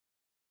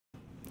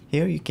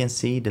Here you can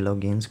see the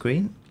login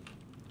screen.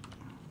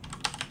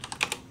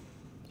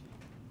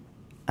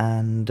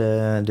 And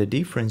the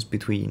difference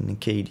between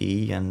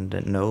KDE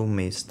and GNOME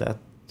is that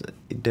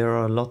there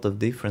are a lot of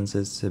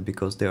differences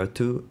because there are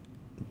two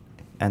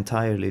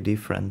entirely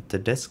different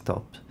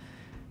desktop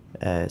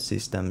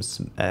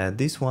systems.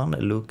 This one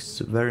looks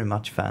very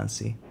much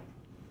fancy.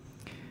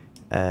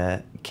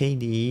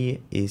 KDE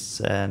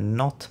is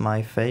not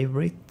my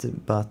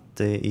favorite, but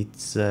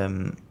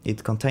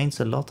it contains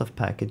a lot of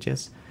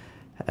packages.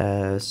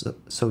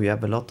 So you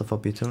have a lot of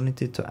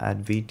opportunity to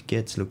add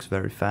widgets, looks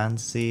very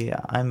fancy.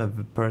 I'm a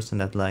person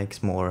that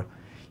likes more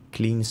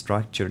clean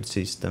structured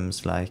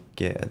systems, like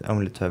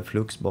only to have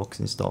Fluxbox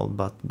installed,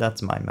 but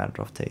that's my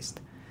matter of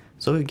taste.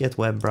 So you get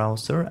web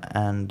browser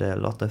and a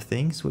lot of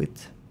things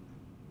with,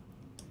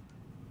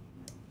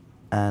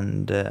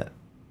 and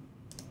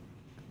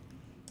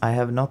I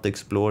have not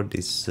explored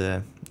this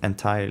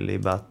entirely,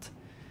 but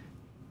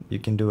you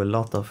can do a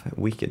lot of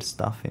wicked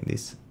stuff in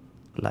this,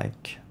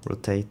 like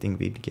rotating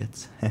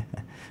widgets,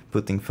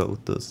 putting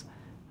photos,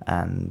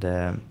 and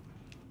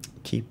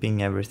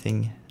keeping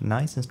everything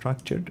nice and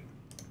structured.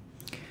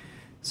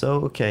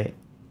 So okay,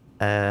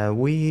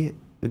 we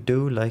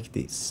do like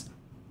this.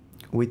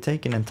 We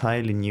take an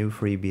entirely new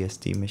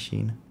FreeBSD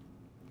machine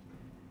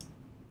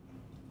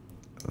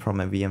from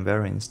a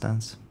VMware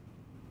instance.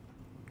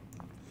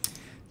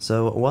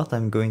 So what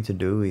I'm going to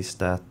do is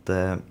that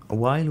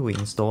while we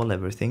install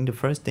everything, the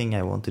first thing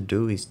I want to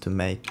do is to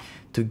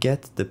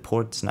get the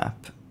portsnap,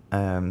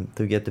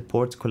 to get the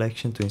ports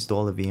collection to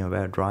install the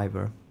VMware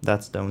driver.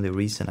 That's the only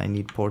reason I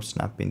need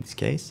portsnap in this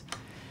case.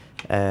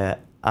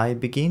 I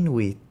begin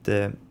with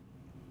to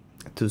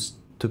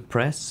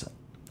press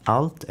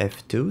Alt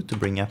F2 to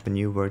bring up a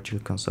new virtual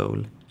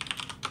console.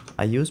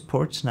 I use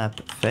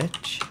portsnap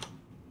fetch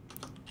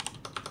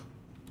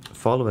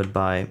followed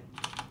by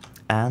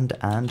and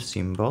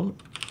symbol,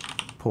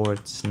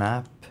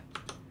 portsnap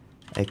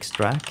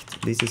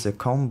extract. This is a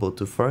combo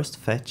to first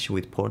fetch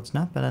with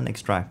portsnap and then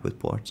extract with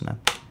portsnap.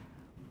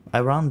 I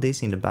run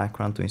this in the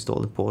background to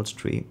install the ports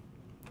tree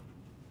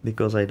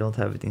because I don't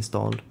have it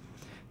installed.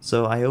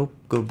 So I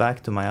go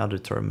back to my other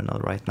terminal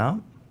right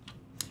now.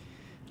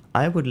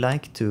 I would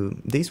like to,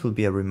 this will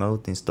be a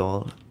remote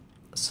install,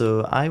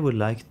 so I would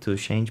like to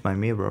change my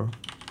mirror.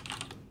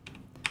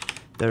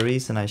 The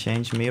reason I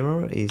change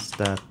mirror is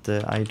that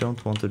I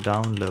don't want to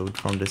download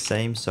from the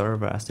same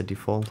server as the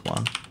default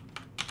one.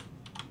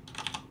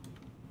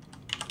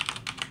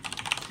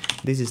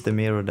 This is the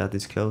mirror that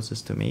is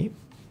closest to me.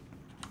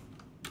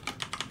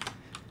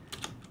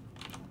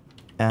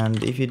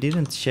 And if you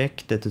didn't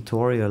check the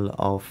tutorial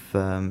of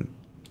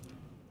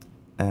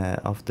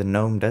the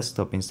GNOME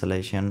desktop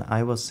installation,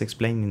 I was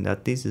explaining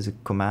that this is a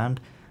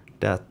command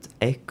that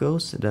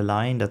echoes the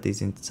line that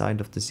is inside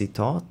of the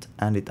citat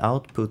and it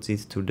outputs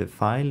it to the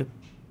file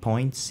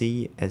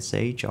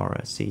 .c/sh/rc.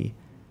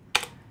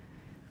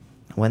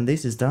 When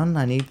this is done,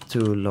 I need to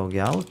log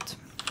out.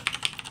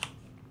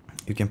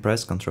 You can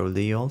press Ctrl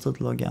D also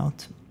to log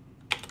out.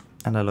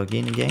 And I log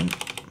in again.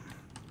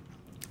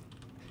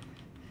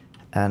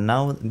 And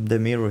now the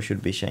mirror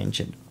should be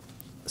changed.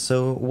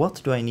 So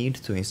what do I need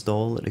to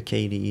install the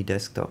KDE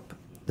desktop?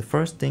 The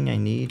first thing I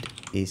need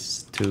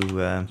is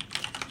to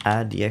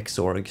add the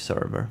xorg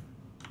server,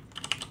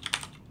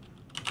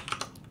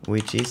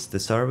 which is the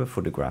server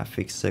for the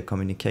graphics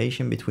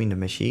communication between the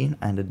machine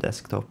and the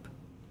desktop.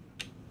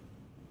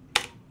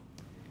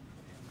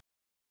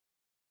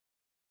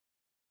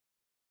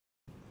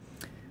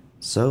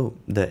 So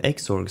the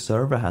xorg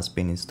server has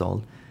been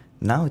installed.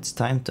 Now it's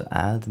time to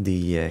add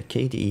the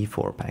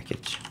KDE4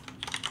 package.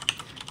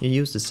 You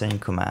use the same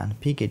command,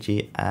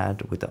 pkg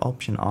add with the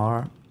option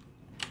R,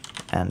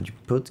 and you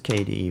put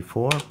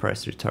KDE4,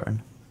 press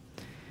return.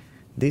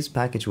 This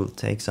package will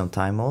take some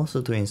time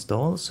also to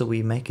install, so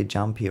we make a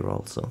jump here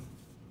also.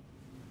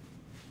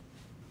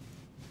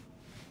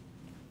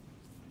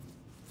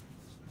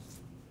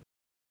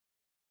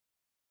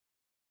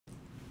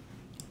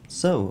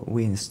 So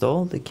we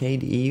installed the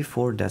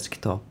KDE4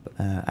 desktop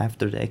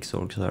after the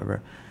xorg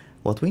server.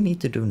 What we need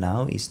to do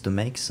now is to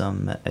make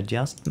some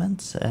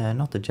adjustments,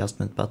 not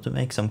adjustment, but to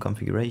make some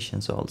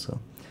configurations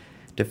also.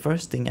 The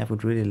first thing I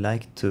would really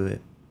like to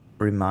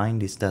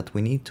remind is that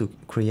we need to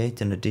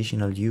create an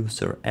additional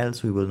user,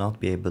 else we will not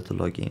be able to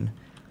log in.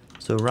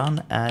 So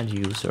run add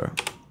user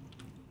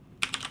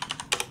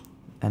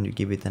and you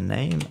give it a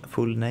name.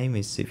 Full name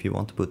is if you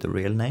want to put a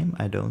real name,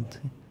 I don't.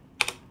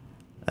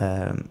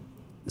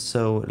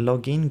 So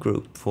login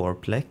group for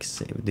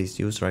Plex, this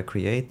user I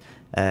create.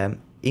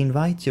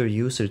 Invite your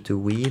user to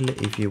wheel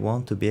if you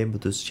want to be able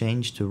to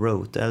change to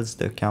rote, else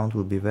the account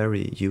will be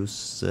very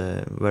useless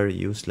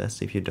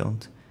if you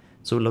don't.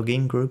 So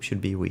login group should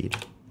be wheel.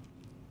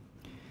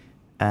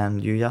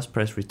 And you just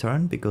press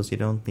return because you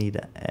don't need,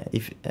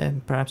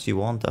 perhaps you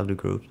want other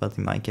groups, but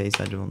in my case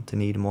I don't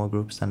need more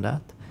groups than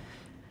that.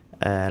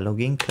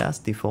 Login class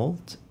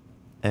default,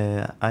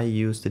 I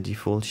use the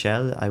default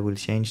shell. I will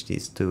change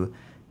this to,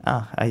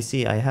 I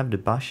see I have the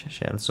bash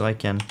shell, so I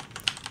can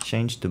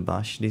change to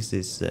bash. This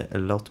is a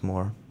lot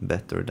more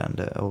better than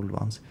the old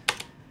ones.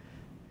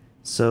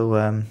 So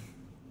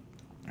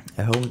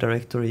a home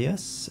directory,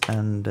 yes,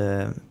 and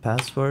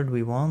password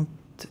we want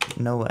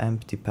no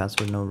empty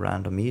password, no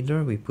random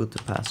either. We put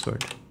the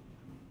password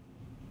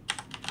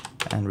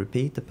and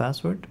repeat the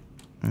password.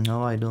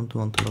 No, I don't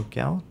want to log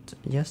out.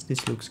 Yes,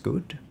 this looks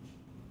good.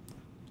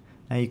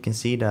 And you can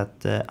see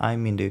that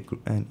I'm in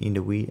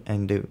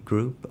the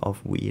group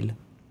of wheel,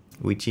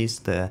 which is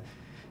the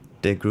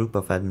group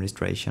of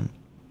administration.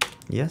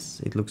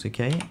 Yes, it looks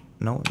okay.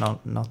 No,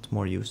 not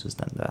more users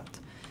than that.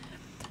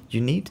 You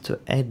need to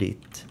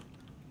edit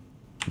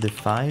the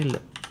file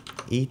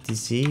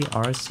etc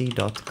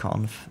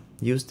rc.conf.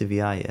 Use the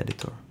VI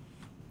editor.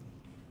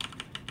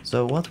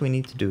 So what we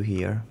need to do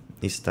here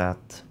is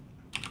that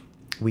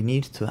we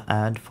need to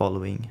add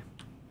following.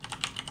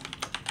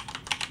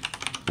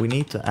 We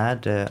need to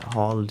add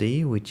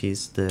HAL-D, which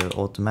is the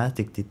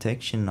automatic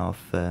detection of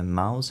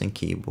mouse and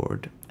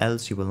keyboard,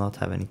 else you will not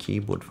have any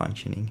keyboard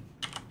functioning.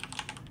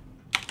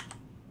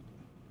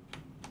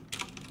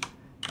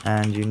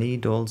 And you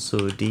need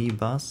also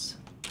dbus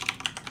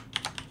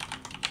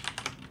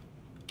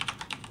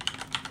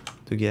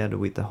together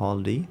with the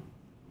HAL-D.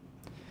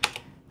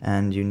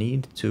 And you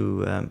need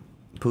to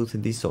put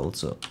this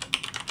also.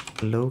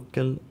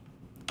 Local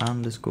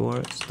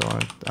underscore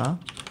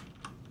startup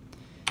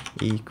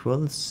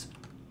equals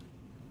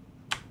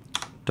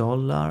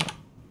dollar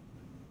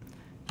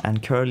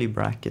and curly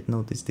bracket.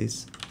 Notice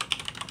this.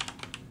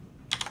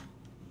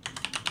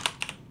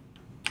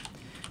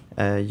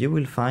 You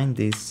will find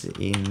this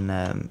in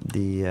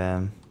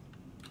the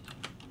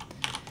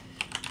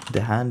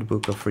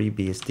handbook of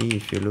FreeBSD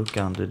if you look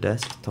on the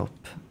desktop.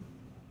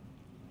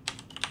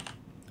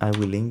 I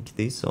will link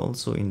this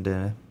also in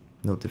the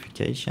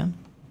notification.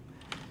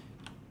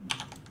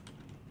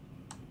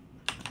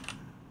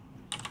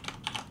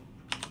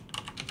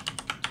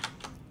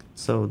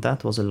 So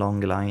that was a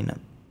long line.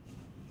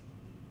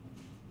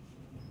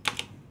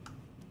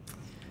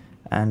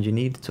 And you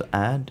need to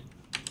add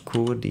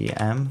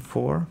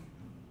KDE4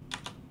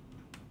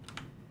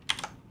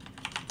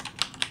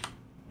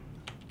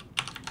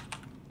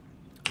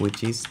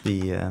 which is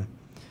the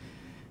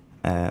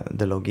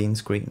login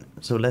screen.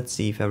 So let's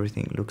see if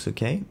everything looks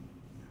okay.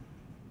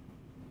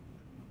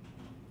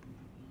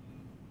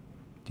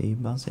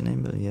 Dbus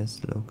enable,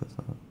 yes, local.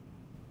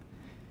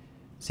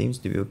 Seems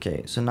to be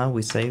okay. So now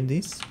we save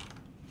this.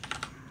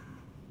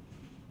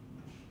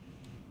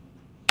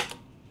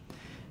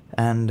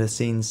 And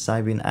since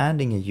I've been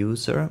adding a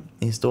user,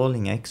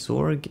 installing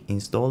xorg,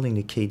 installing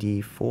the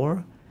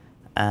KDE4,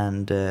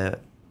 and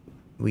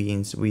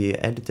we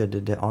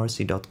edited the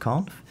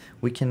rc.conf,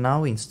 we can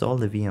now install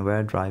the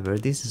VMware driver.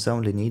 This is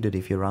only needed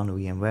if you run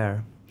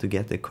VMware to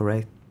get the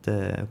correct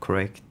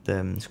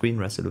screen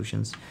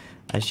resolutions.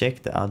 I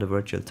checked the other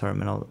virtual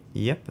terminal.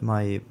 Yep,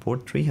 my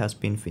port tree has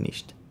been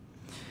finished.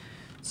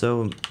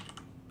 So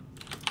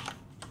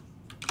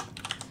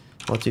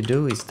what you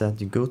do is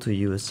that you go to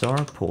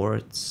USR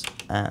ports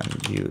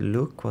and you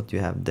look what you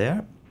have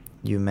there.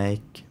 You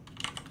make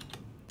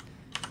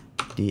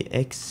the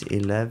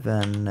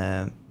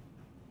X11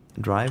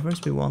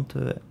 drivers we want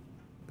to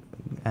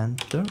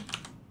enter,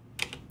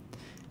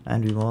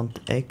 and we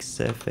want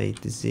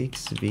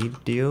XF86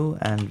 video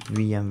and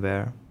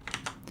VMware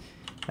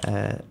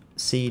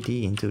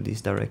CD into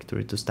this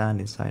directory to stand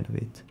inside of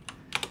it.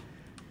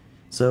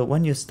 So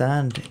when you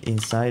stand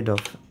inside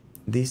of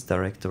this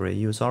directory,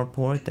 USR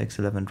port,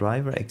 X11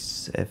 driver,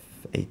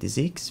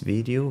 XF86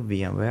 video,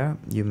 VMware,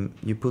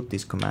 you put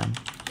this command.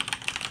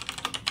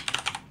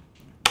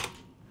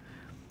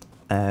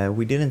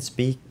 We didn't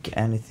speak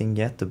anything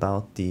yet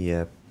about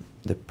the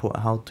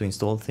how to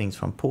install things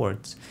from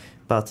ports,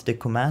 but the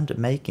command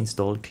make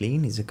install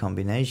clean is a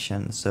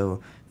combination.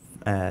 So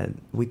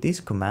with this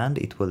command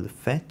it will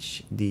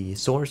fetch the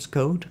source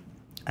code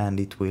and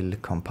it will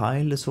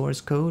compile the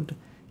source code,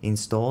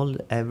 install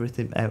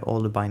everything,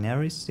 all the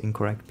binaries in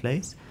correct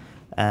place,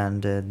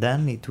 and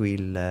then it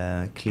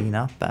will clean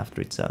up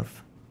after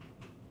itself.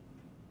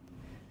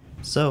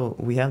 So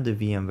we have the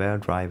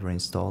VMware driver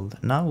installed.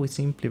 Now we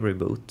simply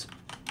reboot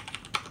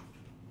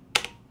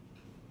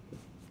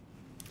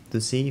to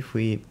see if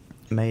we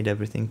made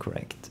everything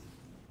correct.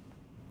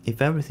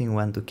 If everything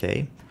went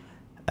okay,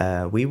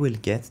 we will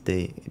get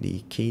the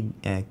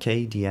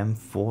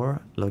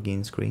KDE4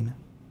 login screen.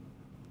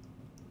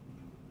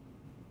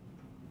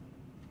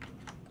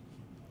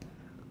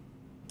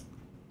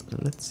 So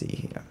let's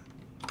see here.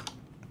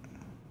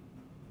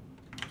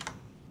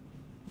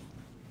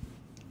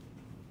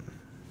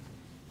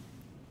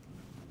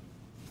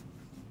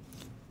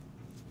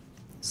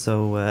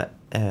 So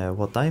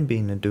what I've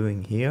been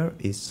doing here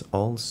is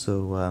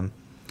also,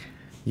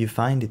 you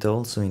find it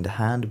also in the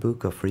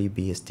handbook of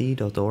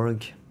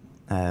FreeBSD.org,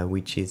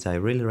 which is, I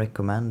really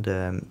recommend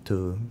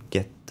to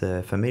get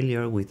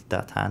familiar with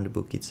that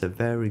handbook. It's a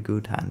very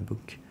good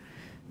handbook,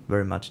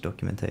 very much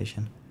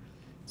documentation.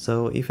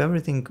 So if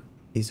everything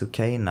is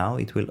okay now,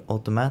 it will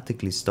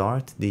automatically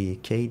start the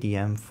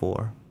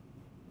KDE4.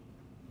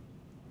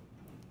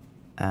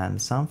 And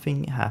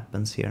something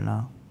happens here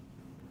now.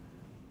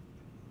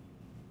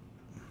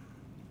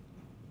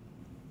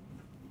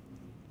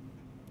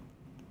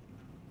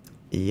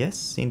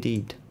 Yes,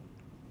 indeed.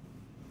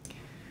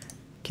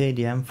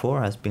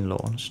 KDE4 has been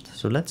launched.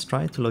 So let's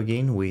try to log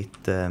in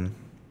with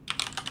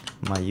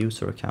my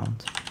user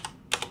account.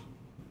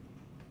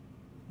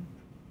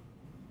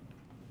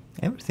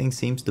 Everything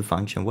seems to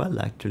function well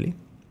actually.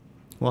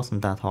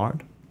 Wasn't that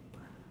hard.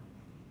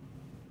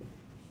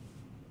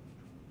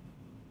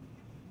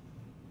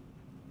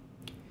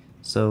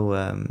 So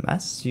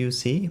as you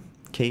see,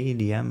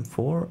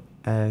 KDE4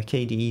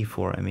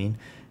 I mean,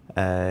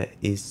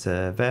 is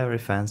a very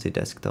fancy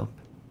desktop.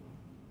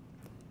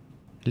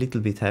 A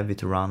little bit heavy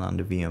to run on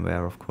the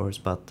VMware of course,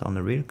 but on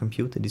a real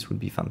computer this would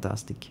be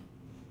fantastic.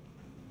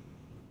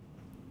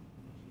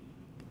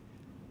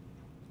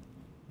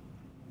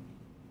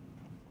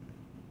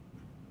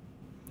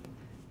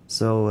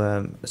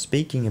 So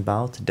speaking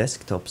about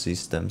desktop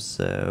systems,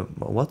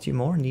 what you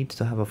more need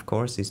to have of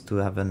course is to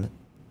have an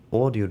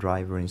audio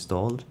driver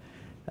installed.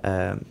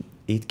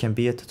 It can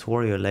be a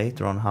tutorial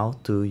later on how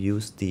to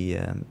use the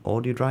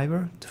audio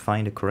driver to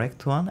find the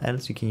correct one,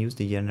 else you can use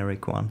the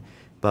generic one.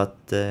 But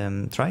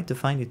try to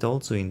find it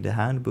also in the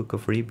handbook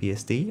of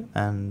FreeBSD,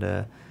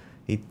 and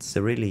it's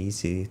really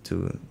easy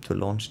to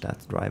launch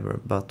that driver.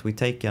 But we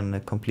take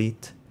a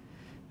complete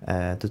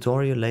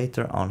tutorial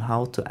later on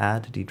how to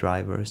add the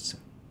drivers.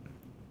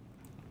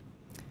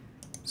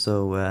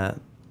 So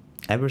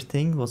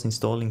everything was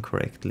installing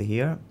correctly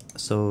here,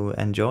 so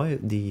enjoy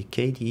the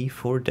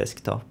KDE4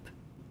 desktop.